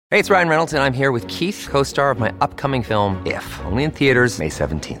Hey, it's Ryan Reynolds, and I'm here with Keith, co-star of my upcoming film, If, only in theaters May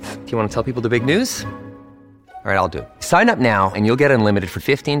 17th. Do you want to tell people the big news? All right, I'll do it. Sign up now and you'll get unlimited for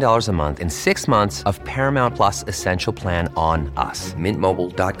 $15 a month and 6 months of Paramount Plus Essential Plan on us.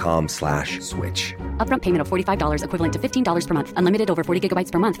 MintMobile.com/switch. Upfront payment of $45 equivalent to $15 per month. Unlimited over 40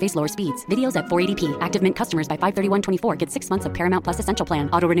 gigabytes per month. Face lower speeds. Videos at 480p. Active Mint customers by 531.24 get 6 months of Paramount Plus Essential Plan.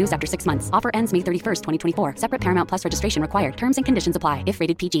 Auto renews after 6 months. Offer ends May 31st, 2024. Separate Paramount Plus registration required. Terms and conditions apply if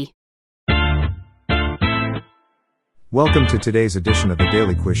rated PG. Welcome to today's edition of the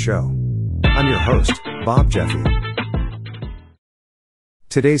Daily Quiz Show. I'm your host, Bob Jeffy.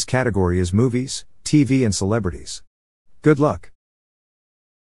 Today's category is movies, TV and celebrities. Good luck.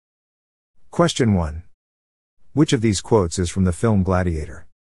 Question 1. Which of these quotes is from the film Gladiator?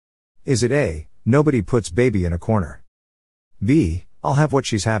 Is it A, nobody puts baby in a corner? B, I'll have what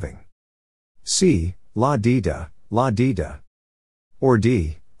she's having? C, la-dee-da, la-dee-da? Or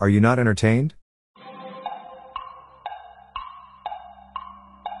D, are you not entertained?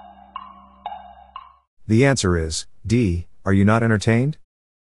 The answer is D, are you not entertained?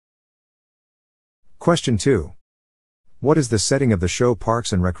 Question 2. What is the setting of the show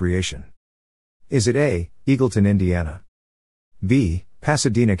Parks and Recreation? Is it A, Eagleton, Indiana? B,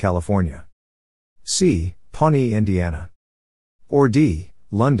 Pasadena, California? C, Pawnee, Indiana? Or D,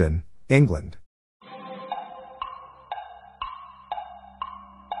 London, England?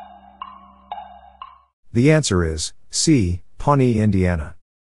 The answer is C, Pawnee, Indiana.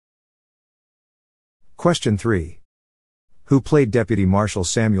 Question 3. Who played Deputy Marshal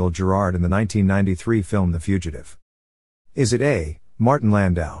Samuel Gerard in the 1993 film The Fugitive? Is it A, Martin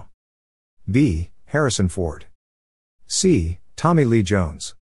Landau? B, Harrison Ford? C, Tommy Lee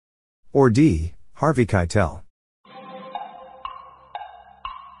Jones? Or D, Harvey Keitel?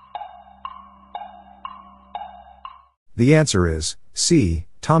 The answer is C,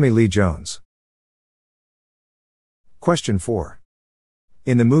 Tommy Lee Jones. Question 4.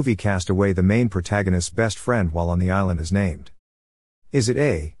 In the movie Cast Away, the main protagonist's best friend while on the island is named. Is it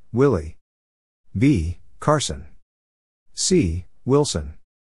A, Willie? B, Carson? C, Wilson?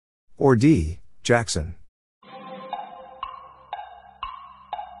 Or D, Jackson?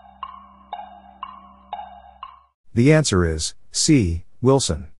 The answer is C,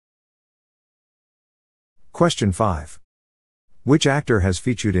 Wilson. Question 5. Which actor has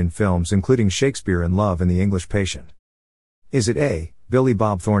featured in films including Shakespeare in Love and The English Patient? Is it A, Billy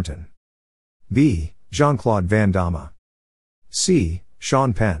Bob Thornton? B, Jean-Claude Van Damme? C,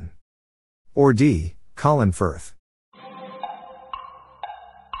 Sean Penn? Or D, Colin Firth?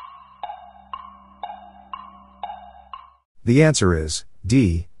 The answer is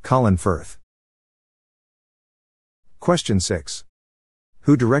D, Colin Firth. Question 6.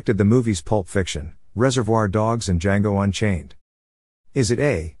 Who directed the movies Pulp Fiction, Reservoir Dogs and Django Unchained? Is it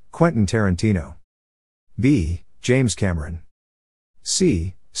A, Quentin Tarantino? B, James Cameron?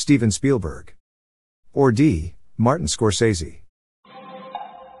 C, Steven Spielberg? Or D, Martin Scorsese?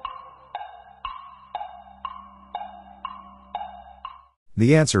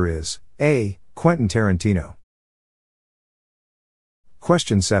 The answer is A, Quentin Tarantino.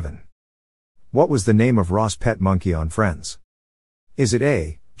 Question 7. What was the name of Ross' pet monkey on Friends? Is it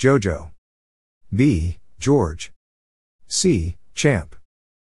A, Jojo? B, George? C, Champ?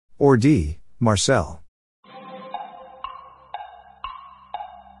 Or D, Marcel?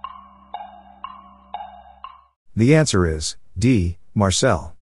 The answer is D,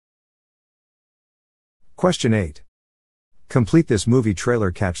 Marcel. Question 8. Complete this movie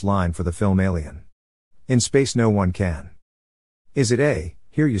trailer catch line for the film Alien. In space no one can. Is it A,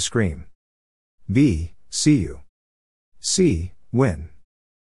 hear you scream? B, see you? C, win?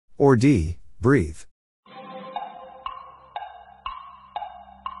 Or D, breathe?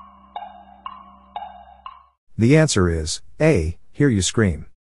 The answer is A, hear you scream.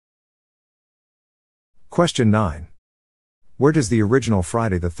 Question 9. Where does the original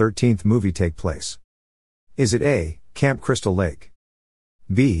Friday the 13th movie take place? Is it A, Camp Crystal Lake?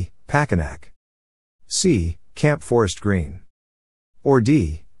 B, Packanack? C, Camp Forest Green? Or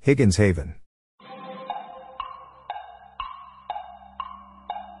D, Higgins Haven?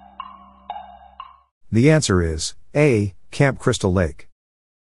 The answer is A, Camp Crystal Lake.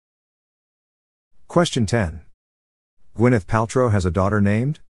 Question 10. Gwyneth Paltrow has a daughter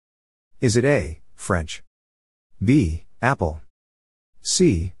named? Is it A, French? B, Apple?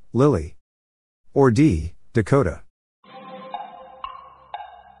 C, Lily? Or D, Dakota?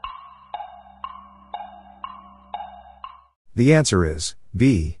 The answer is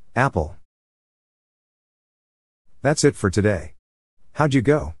B, Apple. That's it for today. How'd you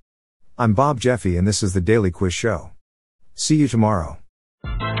go? I'm Bob Jeffy and this is the Daily Quiz Show. See you tomorrow.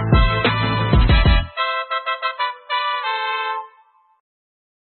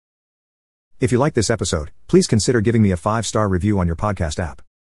 If you like this episode, please consider giving me a 5-star review on your podcast app.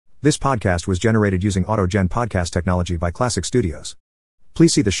 This podcast was generated using AutoGen podcast technology by Classic Studios.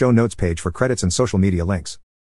 Please see the show notes page for credits and social media links.